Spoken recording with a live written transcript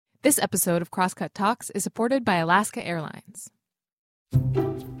This episode of Crosscut Talks is supported by Alaska Airlines.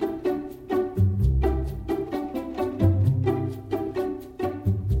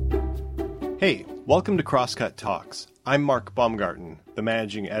 Hey, welcome to Crosscut Talks. I'm Mark Baumgarten, the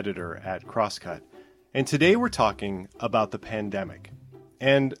managing editor at Crosscut, and today we're talking about the pandemic.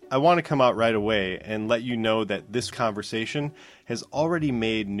 And I want to come out right away and let you know that this conversation has already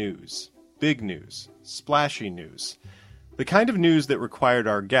made news. Big news. Splashy news. The kind of news that required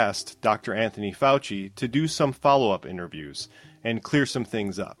our guest, Dr. Anthony Fauci, to do some follow-up interviews and clear some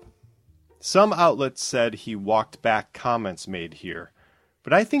things up. Some outlets said he walked back comments made here,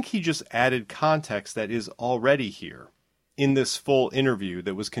 but I think he just added context that is already here in this full interview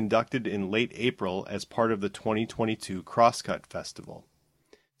that was conducted in late April as part of the 2022 Crosscut Festival.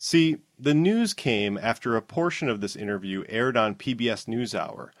 See, the news came after a portion of this interview aired on PBS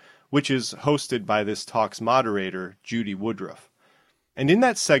NewsHour, which is hosted by this talk's moderator, Judy Woodruff. And in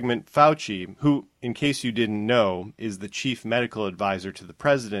that segment, Fauci, who, in case you didn't know, is the chief medical advisor to the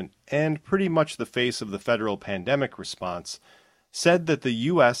president and pretty much the face of the federal pandemic response, said that the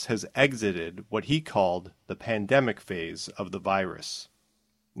U.S. has exited what he called the pandemic phase of the virus.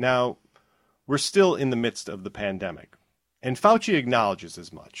 Now, we're still in the midst of the pandemic, and Fauci acknowledges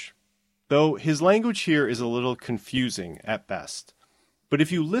as much, though his language here is a little confusing at best. But if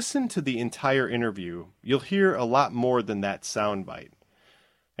you listen to the entire interview, you'll hear a lot more than that soundbite.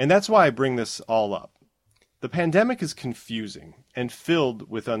 And that's why I bring this all up. The pandemic is confusing and filled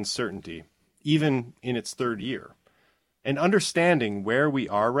with uncertainty, even in its third year. And understanding where we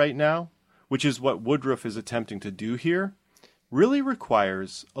are right now, which is what Woodruff is attempting to do here, really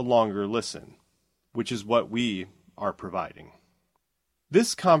requires a longer listen, which is what we are providing.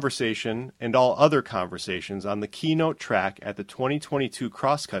 This conversation and all other conversations on the keynote track at the 2022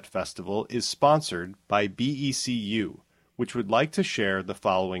 Crosscut Festival is sponsored by BECU, which would like to share the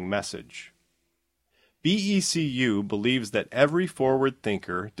following message. BECU believes that every forward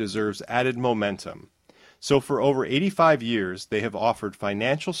thinker deserves added momentum. So for over 85 years, they have offered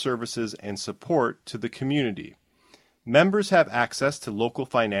financial services and support to the community. Members have access to local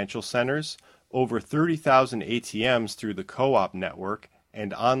financial centers, over 30,000 ATMs through the co-op network,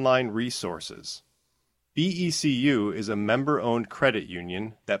 and online resources. BECU is a member-owned credit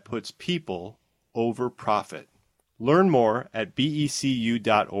union that puts people over profit. Learn more at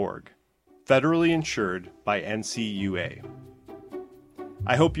becu.org, federally insured by NCUA.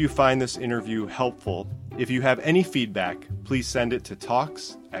 I hope you find this interview helpful. If you have any feedback, please send it to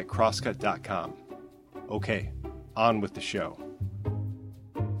talks@crosscut.com. Okay, on with the show.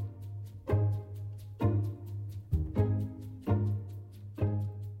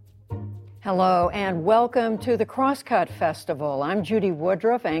 Hello and welcome to the Crosscut Festival. I'm Judy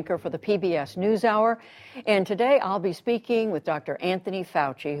Woodruff, anchor for the PBS NewsHour, and today I'll be speaking with Dr. Anthony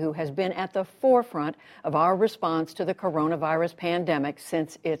Fauci, who has been at the forefront of our response to the coronavirus pandemic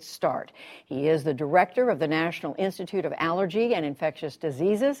since its start. He is the director of the National Institute of Allergy and Infectious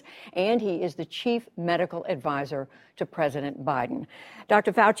Diseases, and he is the chief medical advisor to President Biden.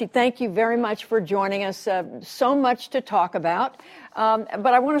 Dr. Fauci, thank you very much for joining us. So much to talk about, but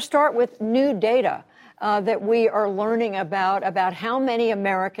I want to start with new data that we are learning about how many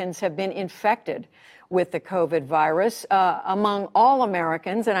Americans have been infected with the COVID virus among all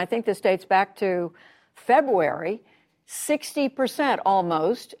Americans. And I think this dates back to February. 60%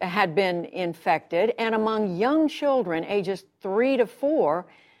 almost had been infected. And among young children ages 3 to 4,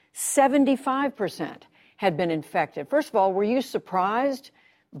 75% had been infected. First of all, were you surprised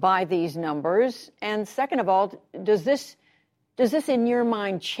by these numbers? And second of all, does this in your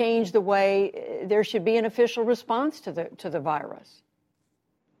mind change the way there should be an official response to the virus?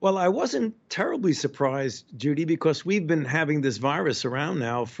 Well, I wasn't terribly surprised, Judy, because we've been having this virus around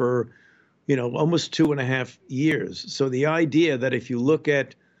now for, almost 2.5 years. So the idea that if you look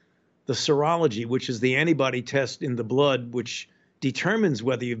at the serology, which is the antibody test in the blood, which determines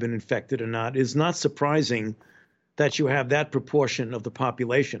whether you've been infected or not, is not surprising that you have that proportion of the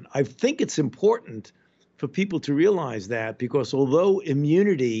population. I think it's important for people to realize that, because although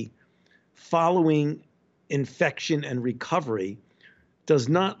immunity following infection and recovery does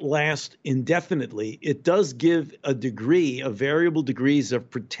not last indefinitely, it does give a degree of variable degrees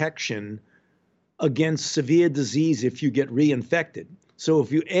of protection against severe disease if you get reinfected. So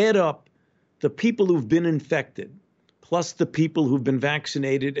if you add up the people who've been infected plus the people who've been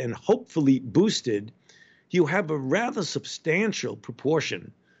vaccinated and hopefully boosted, you have a rather substantial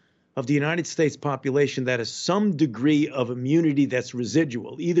proportion of the United States population that has some degree of immunity that's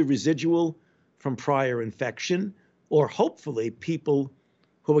residual, either residual from prior infection or hopefully people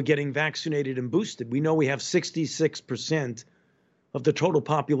who are getting vaccinated and boosted. We know we have 66% of the total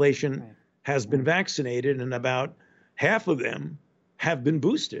population Right. has been vaccinated, and about half of them have been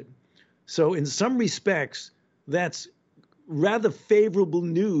boosted. So in some respects, that's rather favorable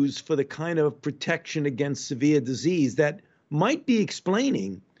news for the kind of protection against severe disease that might be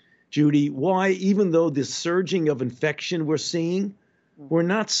explaining, Judy, why even though this surging of infection we're seeing, we're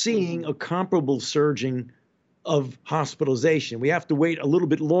not seeing a comparable surging of hospitalization. We have to wait a little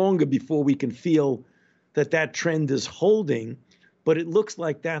bit longer before we can feel that that trend is holding. But it looks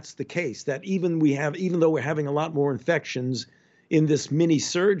like that's the case, that even though we're having a lot more infections in this mini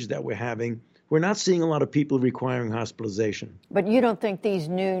surge that we're having, we're not seeing a lot of people requiring hospitalization. But you don't think these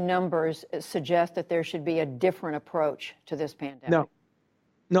new numbers suggest that there should be a different approach to this pandemic?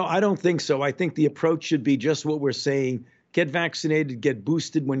 No, I don't think so. I think the approach should be just what we're saying. Get vaccinated, get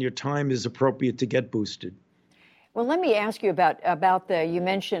boosted when your time is appropriate to get boosted. Well, let me ask you about you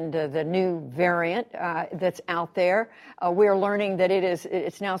mentioned the new variant that's out there. We're learning that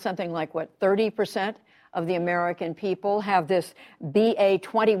it's now something like, 30% of the American people have this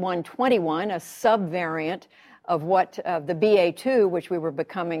BA.21.21, a subvariant of the BA.2, which we were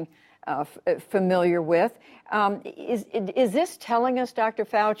becoming familiar with. Is this telling us, Dr.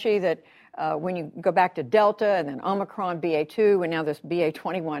 Fauci, that when you go back to Delta and then Omicron, BA.2, and now this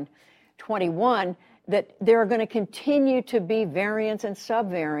BA.21.21, that there are going to continue to be variants and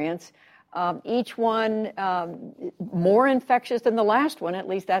subvariants, each one more infectious than the last one, at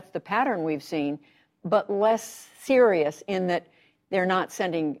least that's the pattern we've seen, but less serious in that they're not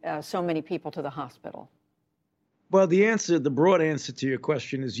sending so many people to the hospital? Well, the broad answer to your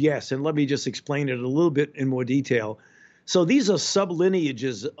question is yes, and let me just explain it a little bit in more detail. So these are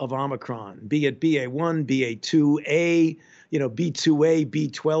sublineages of Omicron, be it BA1, BA2A, B2A,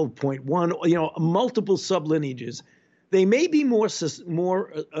 B12.1, multiple sublineages. They may be more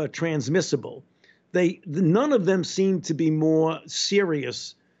transmissible. None of them seem to be more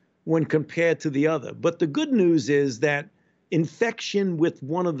serious when compared to the other. But the good news is that infection with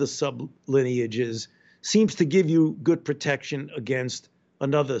one of the sublineages seems to give you good protection against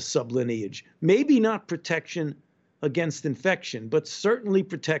another sublineage. Maybe not protection against infection, but certainly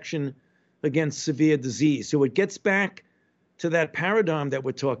protection against severe disease. So it gets back to that paradigm that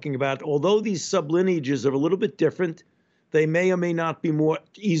we're talking about. Although these sublineages are a little bit different, they may or may not be more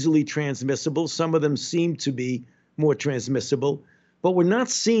easily transmissible. Some of them seem to be more transmissible, but we're not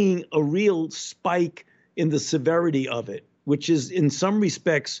seeing a real spike in the severity of it, which is in some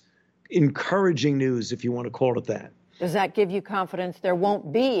respects encouraging news, if you want to call it that. Does that give you confidence there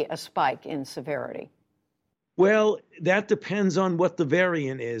won't be a spike in severity? Well, that depends on what the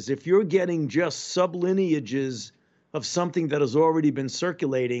variant is. If you're getting just sublineages of something that has already been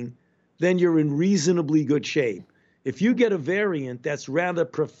circulating, then you're in reasonably good shape. If you get a variant that's rather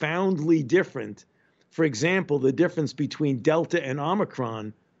profoundly different, for example, the difference between Delta and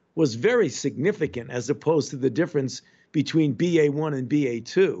Omicron was very significant as opposed to the difference between BA1 and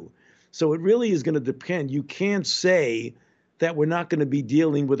BA2. So it really is going to depend. You can't say that we're not going to be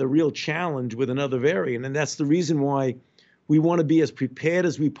dealing with a real challenge with another variant. And that's the reason why we want to be as prepared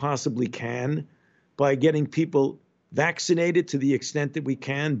as we possibly can by getting people vaccinated to the extent that we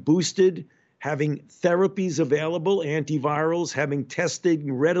can, boosted, having therapies available, antivirals, having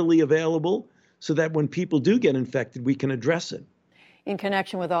testing readily available, so that when people do get infected, we can address it. In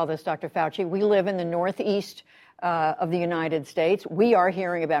connection with all this, Dr. Fauci, we live in the Northeast of the United States. We are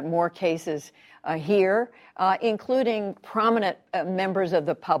hearing about more cases here, including prominent members of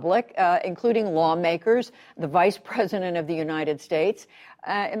the public, including lawmakers, the Vice President of the United States.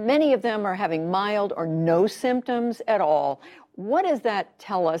 Many of them are having mild or no symptoms at all. What does that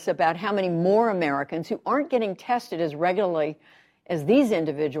tell us about how many more Americans who aren't getting tested as regularly as these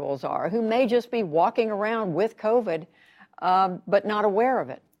individuals are, who may just be walking around with COVID, but not aware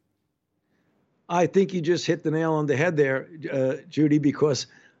of it? I think you just hit the nail on the head there, Judy, because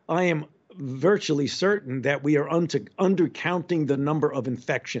I am virtually certain that we are undercounting the number of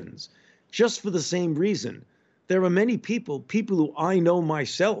infections, just for the same reason. There are many people who I know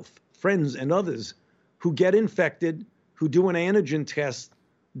myself, friends and others, who get infected, who do an antigen test,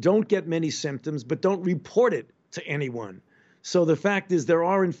 don't get many symptoms, but don't report it to anyone. So the fact is there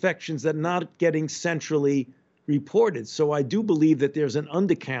are infections that are not getting centrally reported. So I do believe that there's an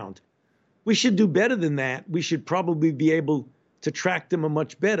undercount. We should do better than that. We should probably be able to track them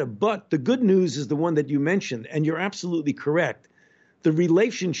much better. But the good news is the one that you mentioned, and you're absolutely correct. The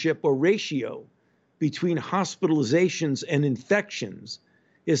relationship or ratio between hospitalizations and infections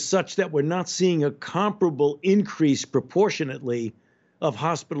is such that we're not seeing a comparable increase proportionately of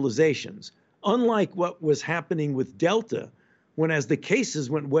hospitalizations. Unlike what was happening with Delta, when as the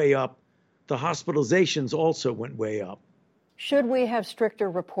cases went way up, the hospitalizations also went way up. Should we have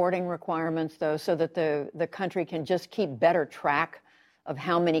stricter reporting requirements, though, so that the country can just keep better track of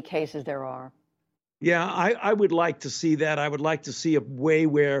how many cases there are? Yeah, I would like to see that. I would like to see a way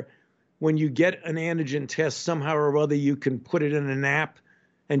where when you get an antigen test, somehow or other, you can put it in an app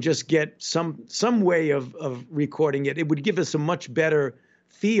and just get some way of recording it. It would give us a much better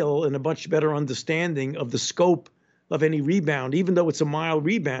feel and a much better understanding of the scope of any rebound. Even though it's a mild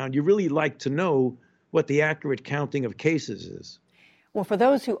rebound, you really like to know what the accurate counting of cases is. Well, for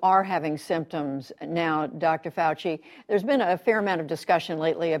those who are having symptoms now, Dr. Fauci, there's been a fair amount of discussion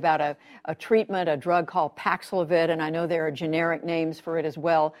lately about a treatment, a drug called Paxlovid, and I know there are generic names for it as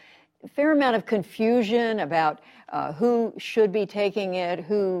well. A fair amount of confusion about who should be taking it,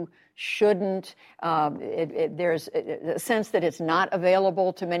 who shouldn't. There's a sense that it's not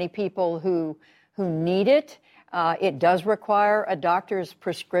available to many people who need it. It does require a doctor's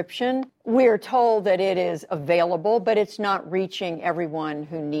prescription. We're told that it is available, but it's not reaching everyone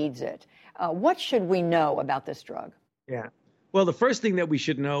who needs it. What should we know about this drug? Yeah. Well, the first thing that we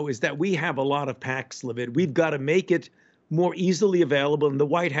should know is that we have a lot of Paxlovid. We've got to make it more easily available. And the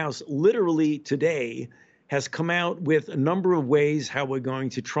White House literally today has come out with a number of ways how we're going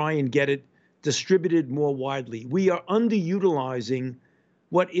to try and get it distributed more widely. We are underutilizing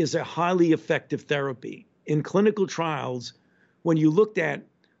what is a highly effective therapy. In clinical trials, when you looked at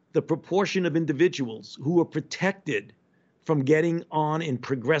the proportion of individuals who were protected from getting on and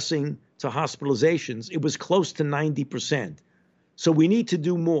progressing to hospitalizations, it was close to 90%. So we need to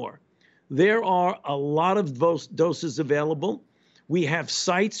do more. There are a lot of doses available. We have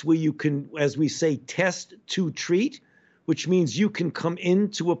sites where you can, as we say, test to treat, which means you can come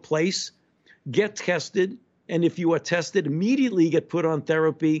into a place, get tested, and if you are tested, immediately get put on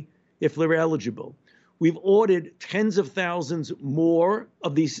therapy if they're eligible. We've ordered tens of thousands more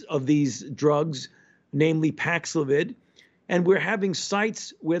of these drugs, namely Paxlovid, and we're having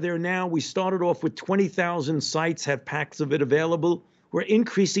sites where we started off with 20,000 sites have Paxlovid available. We're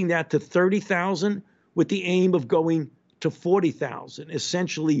increasing that to 30,000 with the aim of going to 40,000,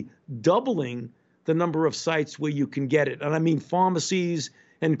 essentially doubling the number of sites where you can get it. And I mean pharmacies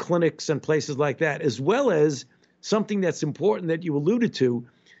and clinics and places like that, as well as something that's important that you alluded to,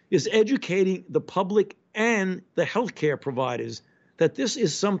 is educating the public and the healthcare providers that this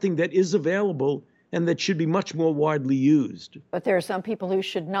is something that is available and that should be much more widely used. But there are some people who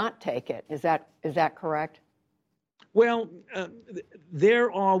should not take it. Is that correct? Well, there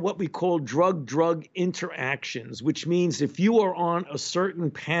are what we call drug-drug interactions, which means if you are on a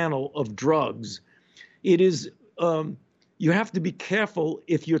certain panel of drugs, it is you have to be careful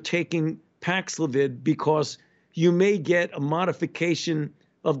if you're taking Paxlovid because you may get a modification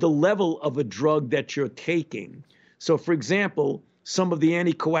of the level of a drug that you're taking. So, for example, some of the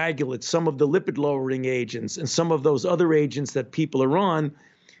anticoagulants, some of the lipid-lowering agents, and some of those other agents that people are on,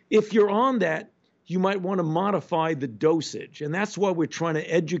 if you're on that, you might want to modify the dosage. And that's why we're trying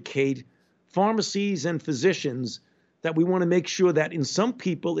to educate pharmacies and physicians that we want to make sure that in some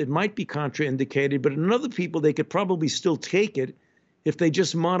people it might be contraindicated, but in other people they could probably still take it if they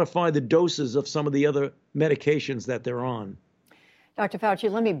just modify the doses of some of the other medications that they're on. Dr. Fauci,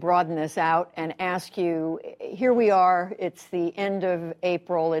 let me broaden this out and ask you, here we are, it's the end of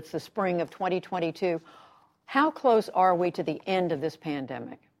April, it's the spring of 2022. How close are we to the end of this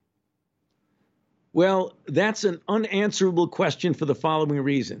pandemic? Well, that's an unanswerable question for the following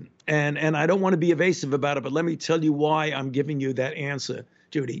reason. And I don't want to be evasive about it, but let me tell you why I'm giving you that answer,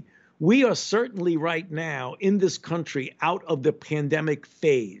 Judy. We are certainly right now in this country out of the pandemic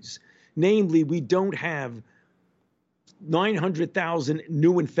phase. Namely, we don't have 900,000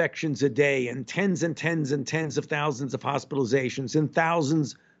 new infections a day and tens and tens and tens of thousands of hospitalizations and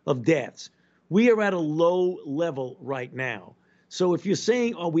thousands of deaths. We are at a low level right now. So if you're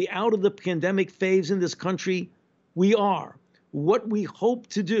saying, are we out of the pandemic phase in this country? We are. What we hope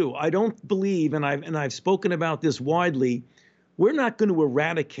to do, I don't believe, and I've spoken about this widely, we're not going to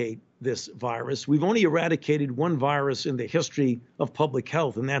eradicate this virus. We've only eradicated one virus in the history of public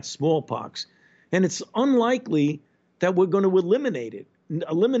health, and that's smallpox. And it's unlikely that we're going to eliminate it.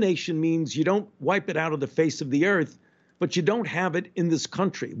 Elimination means you don't wipe it out of the face of the earth, but you don't have it in this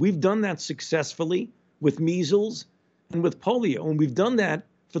country. We've done that successfully with measles and with polio, and we've done that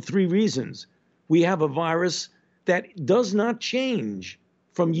for three reasons. We have a virus that does not change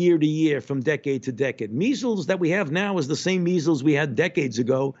from year to year, from decade to decade. Measles that we have now is the same measles we had decades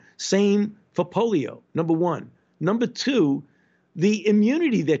ago, same for polio, number one. Number two, the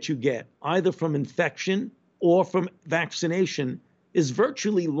immunity that you get, either from infection or from vaccination, is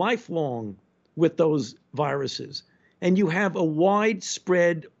virtually lifelong with those viruses. And you have a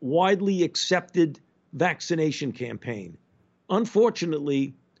widespread, widely accepted vaccination campaign.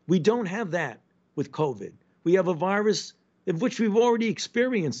 Unfortunately, we don't have that with COVID. We have a virus of which we've already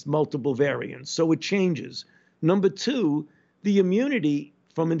experienced multiple variants, so it changes. Number two, the immunity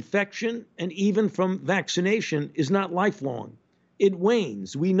from infection and even from vaccination is not lifelong. It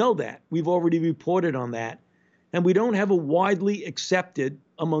wanes. We know that. We've already reported on that. And we don't have a widely accepted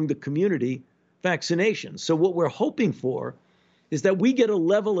among the community vaccination. So what we're hoping for is that we get a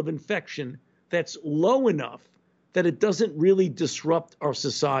level of infection that's low enough that it doesn't really disrupt our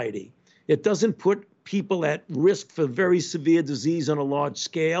society. It doesn't put people at risk for very severe disease on a large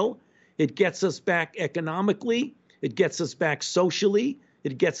scale. It gets us back economically. It gets us back socially.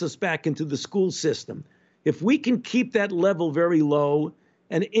 It gets us back into the school system. If we can keep that level very low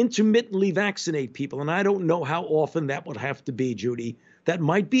and intermittently vaccinate people, and I don't know how often that would have to be, Judy, that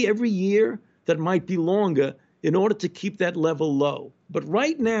might be every year, that might be longer, in order to keep that level low. But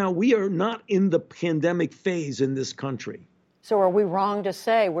right now, we are not in the pandemic phase in this country. So are we wrong to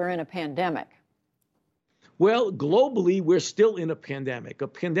say we're in a pandemic? Well, globally, we're still in a pandemic. A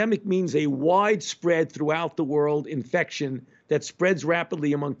pandemic means a widespread throughout the world infection that spreads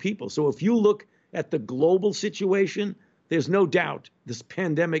rapidly among people. So if you look at the global situation, there's no doubt this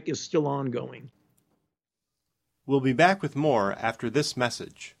pandemic is still ongoing. We'll be back with more after this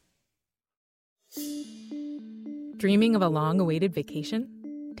message. Dreaming of a long-awaited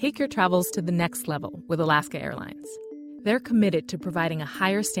vacation? Take your travels to the next level with Alaska Airlines. They're committed to providing a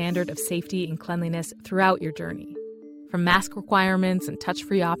higher standard of safety and cleanliness throughout your journey. From mask requirements and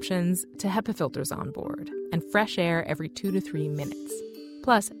touch-free options to HEPA filters on board and fresh air every 2 to 3 minutes.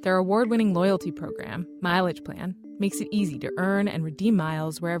 Plus, their award-winning loyalty program, Mileage Plan, makes it easy to earn and redeem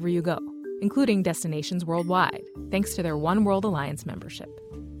miles wherever you go, including destinations worldwide, thanks to their One World Alliance membership.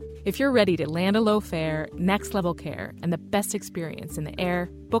 If you're ready to land a low fare, next-level care, and the best experience in the air,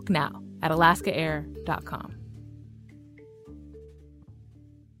 book now at alaskaair.com.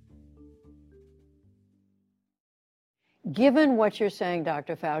 Given what you're saying,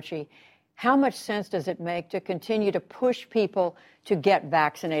 Dr. Fauci, how much sense does it make to continue to push people to get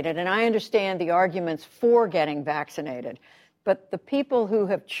vaccinated? And I understand the arguments for getting vaccinated, but the people who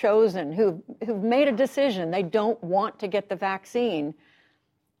have chosen, who've made a decision, they don't want to get the vaccine,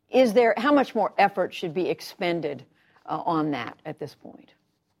 how much more effort should be expended on that at this point?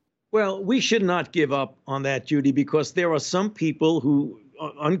 Well, we should not give up on that, Judy, because there are some people who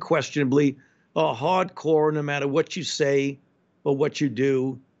unquestionably are hardcore. No matter what you say or what you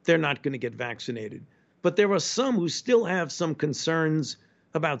do, they're not going to get vaccinated. But there are some who still have some concerns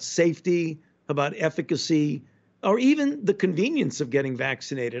about safety, about efficacy, or even the convenience of getting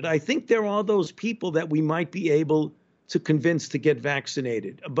vaccinated. I think there are those people that we might be able to convince to get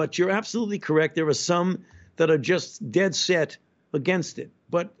vaccinated. But you're absolutely correct. There are some that are just dead set against it.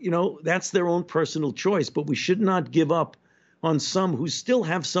 But, that's their own personal choice. But we should not give up on some who still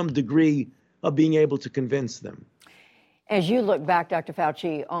have some degree of being able to convince them. As you look back, Dr.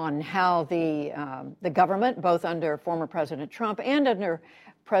 Fauci, on how the government, both under former President Trump and under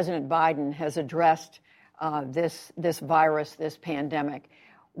President Biden, has addressed this virus, this pandemic,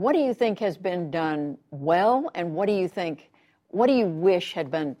 what do you think has been done well, and what do you wish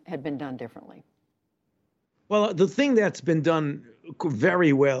had been done differently? Well, the thing that's been done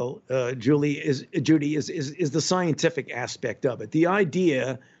very well, Judy, is the scientific aspect of it. The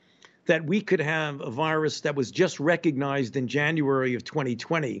idea that we could have a virus that was just recognized in January of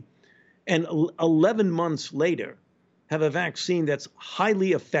 2020 and 11 months later have a vaccine that's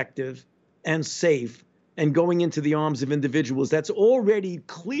highly effective and safe and going into the arms of individuals that's already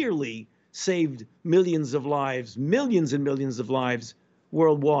clearly saved millions and millions of lives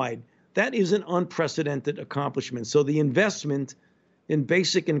worldwide. That is an unprecedented accomplishment. So the investment in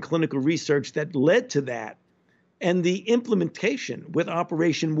basic and clinical research that led to that, and the implementation with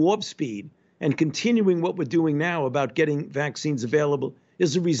Operation Warp Speed and continuing what we're doing now about getting vaccines available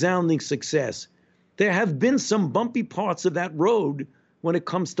is a resounding success. There have been some bumpy parts of that road when it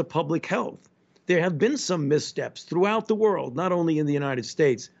comes to public health. There have been some missteps throughout the world, not only in the United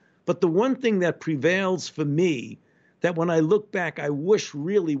States. But the one thing that prevails for me, that when I look back, I wish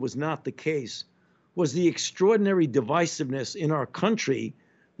really was not the case, was the extraordinary divisiveness in our country,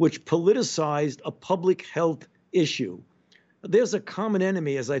 which politicized a public health issue. There's a common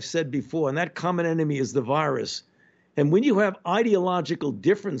enemy, as I've said before, and that common enemy is the virus. And when you have ideological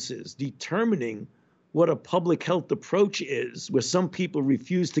differences determining what a public health approach is, where some people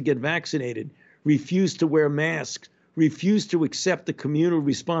refuse to get vaccinated, refuse to wear masks, refuse to accept the communal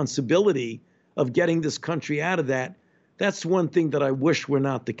responsibility of getting this country out of that, that's one thing that I wish were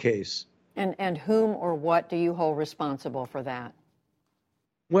not the case. And whom or what do you hold responsible for that?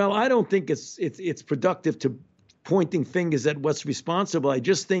 Well, I don't think it's productive pointing fingers at what's responsible. I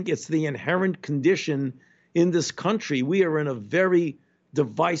just think it's the inherent condition in this country. We are in a very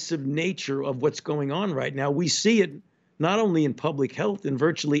divisive nature of what's going on right now. We see it not only in public health, in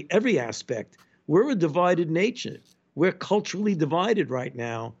virtually every aspect. We're a divided nation. We're culturally divided right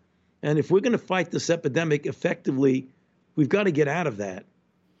now. And if we're going to fight this epidemic effectively, we've got to get out of that.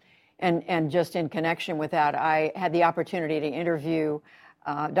 And just in connection with that, I had the opportunity to interview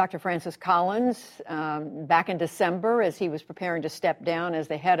Dr. Francis Collins back in December as he was preparing to step down as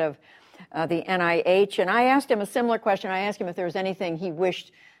the head of the NIH. And I asked him a similar question. I asked him if there was anything he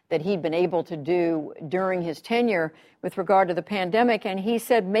wished that he'd been able to do during his tenure with regard to the pandemic. And he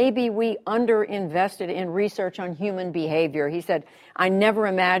said, maybe we underinvested in research on human behavior. He said, I never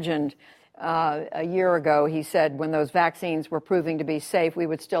imagined a year ago, he said, when those vaccines were proving to be safe, we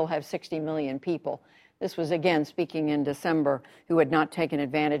would still have 60 million people. This was, again, speaking in December, who had not taken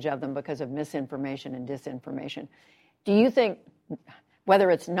advantage of them because of misinformation and disinformation. Do you think,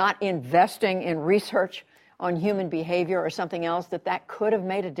 whether it's not investing in research on human behavior or something else, that could have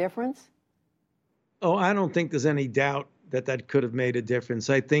made a difference? Oh, I don't think there's any doubt that could have made a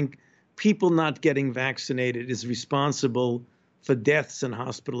difference. I think people not getting vaccinated is responsible for deaths and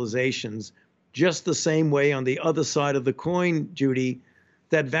hospitalizations, just the same way on the other side of the coin, Judy,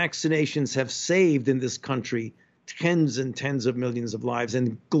 that vaccinations have saved in this country tens and tens of millions of lives,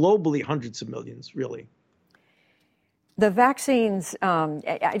 and globally hundreds of millions, really. The vaccines,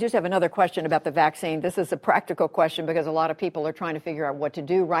 I just have another question about the vaccine. This is a practical question because a lot of people are trying to figure out what to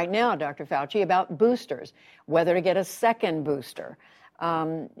do right now, Dr. Fauci, about boosters, whether to get a second booster.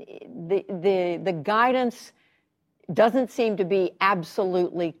 The guidance doesn't seem to be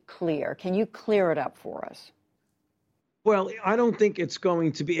absolutely clear. Can you clear it up for us? Well, I don't think it's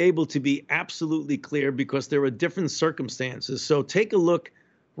going to be able to be absolutely clear because there are different circumstances. So take a look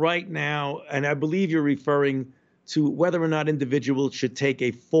right now, and I believe you're referring to whether or not individuals should take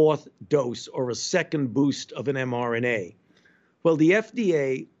a fourth dose or a second boost of an mRNA. Well, the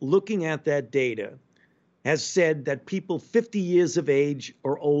FDA, looking at that data, has said that people 50 years of age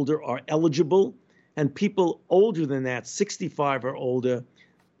or older are eligible, and people older than that, 65 or older,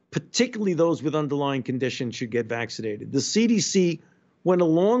 particularly those with underlying conditions, should get vaccinated. The CDC went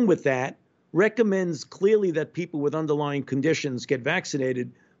along with that, recommends clearly that people with underlying conditions get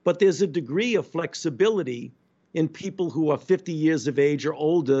vaccinated, but there's a degree of flexibility in people who are 50 years of age or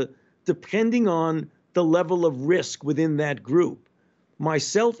older, depending on the level of risk within that group.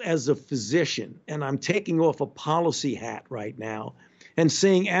 Myself as a physician, and I'm taking off a policy hat right now, and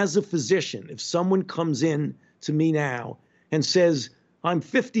saying as a physician, if someone comes in to me now and says, I'm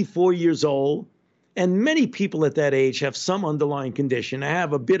 54 years old, and many people at that age have some underlying condition. I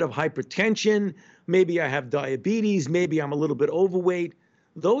have a bit of hypertension, maybe I have diabetes, maybe I'm a little bit overweight.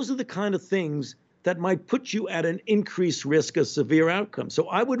 Those are the kind of things that might put you at an increased risk of severe outcomes. So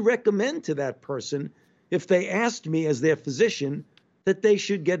I would recommend to that person, if they asked me as their physician, that they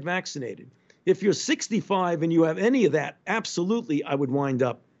should get vaccinated. If you're 65 and you have any of that, absolutely, I would wind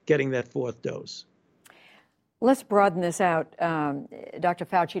up getting that fourth dose. Let's broaden this out, Dr.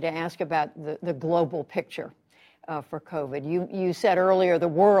 Fauci, to ask about the global picture for COVID. You said earlier the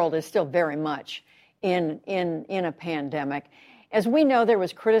world is still very much in a pandemic. As we know, there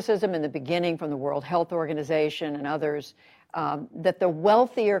was criticism in the beginning from the World Health Organization and others that the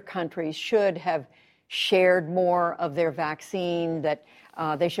wealthier countries should have shared more of their vaccine, that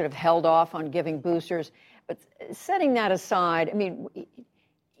they should have held off on giving boosters. But setting that aside, I mean,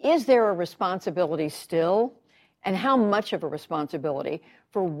 is there a responsibility still, and how much of a responsibility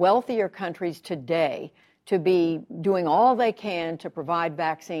for wealthier countries today to be doing all they can to provide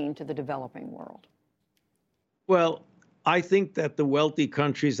vaccine to the developing world? Well, I think that the wealthy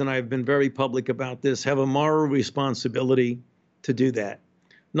countries, and I've been very public about this, have a moral responsibility to do that.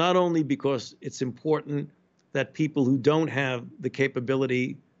 Not only because it's important that people who don't have the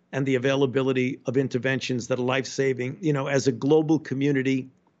capability and the availability of interventions that are life-saving, as a global community,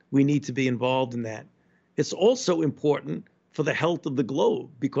 we need to be involved in that. It's also important for the health of the globe,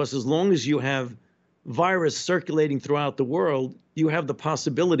 because as long as you have virus circulating throughout the world, you have the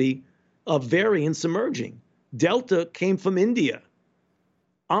possibility of variants emerging. Delta came from India.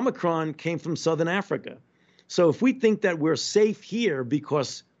 Omicron came from Southern Africa. So if we think that we're safe here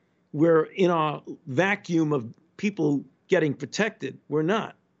because we're in our vacuum of people getting protected, we're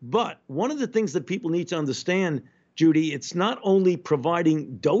not. But one of the things that people need to understand, Judy, it's not only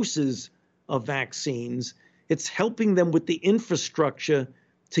providing doses of vaccines, it's helping them with the infrastructure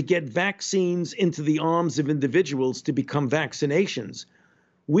to get vaccines into the arms of individuals to become vaccinations.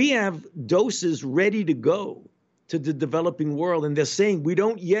 We have doses ready to go to the developing world, and they're saying we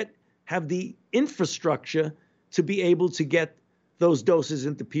don't yet have the infrastructure to be able to get those doses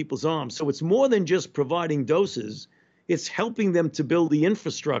into people's arms. So it's more than just providing doses. It's helping them to build the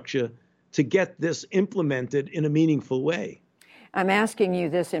infrastructure to get this implemented in a meaningful way. I'm asking you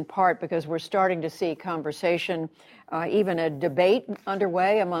this in part because we're starting to see conversation, even a debate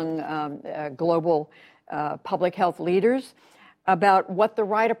underway among global public health leaders about what the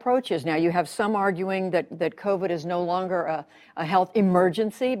right approach is. Now, you have some arguing that COVID is no longer a health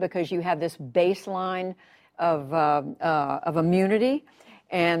emergency because you have this baseline of immunity,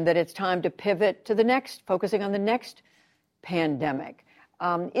 and that it's time to pivot to the next, focusing on the next pandemic.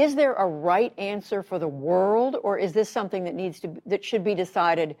 Is there a right answer for the world, or is this something that should be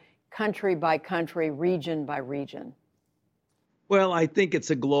decided country by country, region by region? Well, I think it's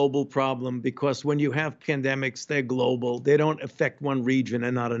a global problem because when you have pandemics, they're global. They don't affect one region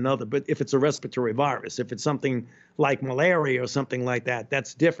and not another. But if it's a respiratory virus, if it's something like malaria or something like that,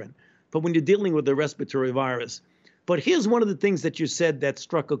 that's different. But when you're dealing with a respiratory virus, but here's one of the things that you said that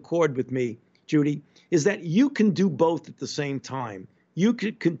struck a chord with me, Judy, is that you can do both at the same time. You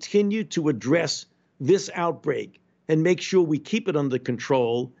could continue to address this outbreak and make sure we keep it under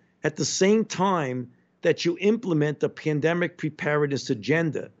control at the same time that you implement the pandemic preparedness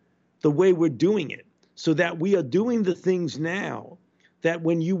agenda, the way we're doing it, so that we are doing the things now that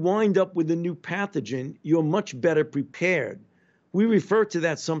when you wind up with a new pathogen, you're much better prepared. We refer to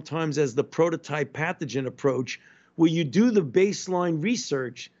that sometimes as the prototype pathogen approach, where you do the baseline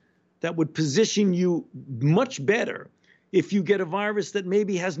research that would position you much better if you get a virus that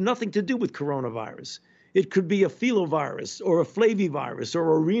maybe has nothing to do with coronavirus. It could be a filovirus or a flavivirus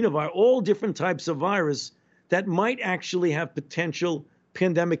or a rhinovirus, all different types of virus that might actually have potential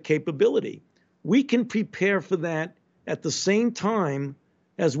pandemic capability. We can prepare for that at the same time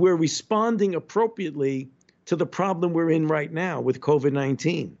as we're responding appropriately to the problem we're in right now with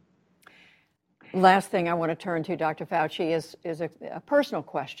COVID-19. Last thing I want to turn to, Dr. Fauci, is a personal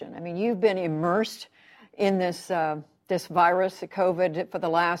question. I mean, you've been immersed in this virus, COVID, for the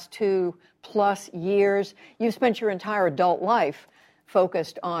last 2+ years. You've spent your entire adult life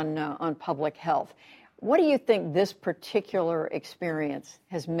focused on public health. What do you think this particular experience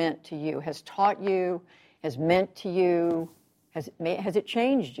has meant to you, has taught you, has meant to you? Has it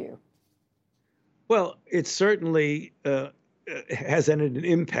changed you? Well, it certainly has had an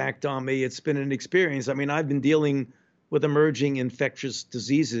impact on me. It's been an experience. I mean, I've been dealing with emerging infectious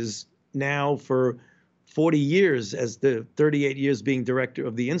diseases now for 40 years, as the 38 years being director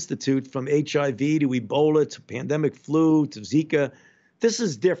of the Institute, from HIV to Ebola to pandemic flu to Zika. This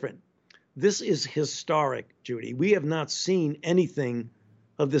is different. This is historic, Judy. We have not seen anything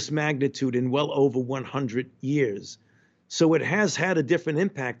of this magnitude in well over 100 years. So it has had a different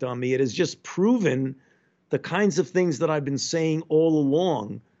impact on me. It has just proven the kinds of things that I've been saying all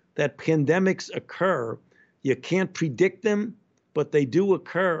along, that pandemics occur. You can't predict them, but they do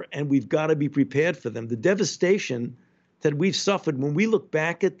occur, and we've got to be prepared for them. The devastation that we've suffered, when we look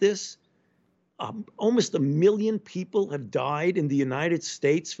back at this, almost 1 million people have died in the United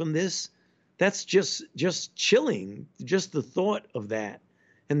States from this. That's just chilling, just the thought of that.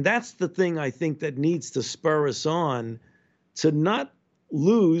 And that's the thing I think that needs to spur us on to not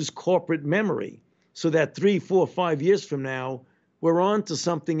lose corporate memory, so that 3, 4, 5 years from now, we're on to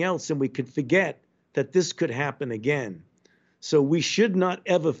something else and we could forget that this could happen again. So we should not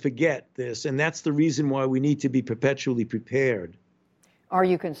ever forget this, and that's the reason why we need to be perpetually prepared. Are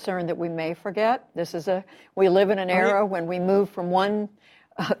you concerned that we may forget? We live in an era when we move from one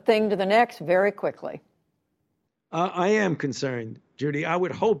thing to the next very quickly. I am concerned, Judy. I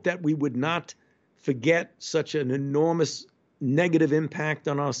would hope that we would not forget such an enormous negative impact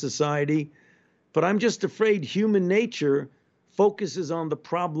on our society, but I'm just afraid human nature focuses on the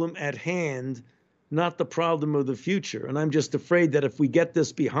problem at hand, not the problem of the future. And I'm just afraid that if we get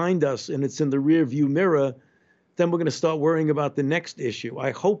this behind us and it's in the rearview mirror, then we're going to start worrying about the next issue.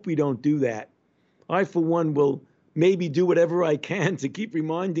 I hope we don't do that. I, for one, will maybe do whatever I can to keep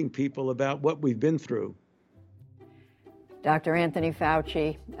reminding people about what we've been through. Dr. Anthony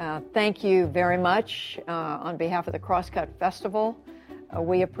Fauci, thank you very much on behalf of the Crosscut Festival.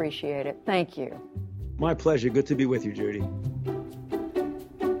 We appreciate it. Thank you. My pleasure. Good to be with you, Judy.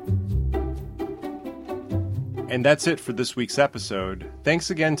 And that's it for this week's episode.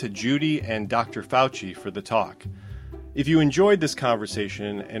 Thanks again to Judy and Dr. Fauci for the talk. If you enjoyed this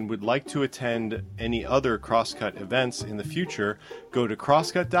conversation and would like to attend any other Crosscut events in the future, go to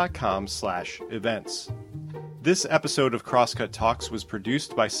crosscut.com/events. This episode of Crosscut Talks was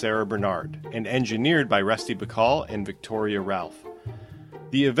produced by Sarah Bernard and engineered by Rusty Bacall and Victoria Ralph.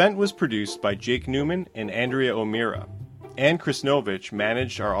 The event was produced by Jake Newman and Andrea O'Meara. Ann Krisnovich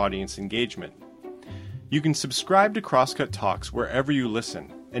managed our audience engagement. You can subscribe to Crosscut Talks wherever you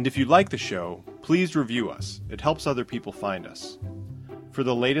listen, and if you like the show, please review us. It helps other people find us. For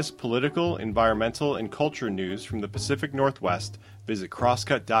the latest political, environmental, and culture news from the Pacific Northwest, visit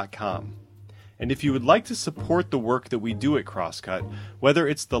crosscut.com. And if you would like to support the work that we do at Crosscut, whether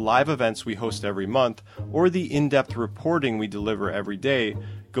it's the live events we host every month or the in-depth reporting we deliver every day,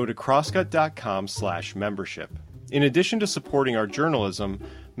 go to crosscut.com/membership. In addition to supporting our journalism,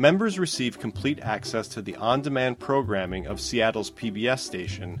 members receive complete access to the on-demand programming of Seattle's PBS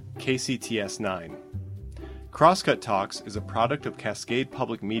station, KCTS-9. Crosscut Talks is a product of Cascade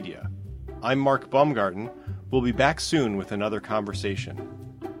Public Media. I'm Mark Baumgarten. We'll be back soon with another conversation.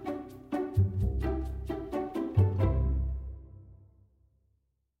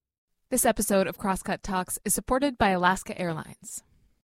 This episode of Crosscut Talks is supported by Alaska Airlines.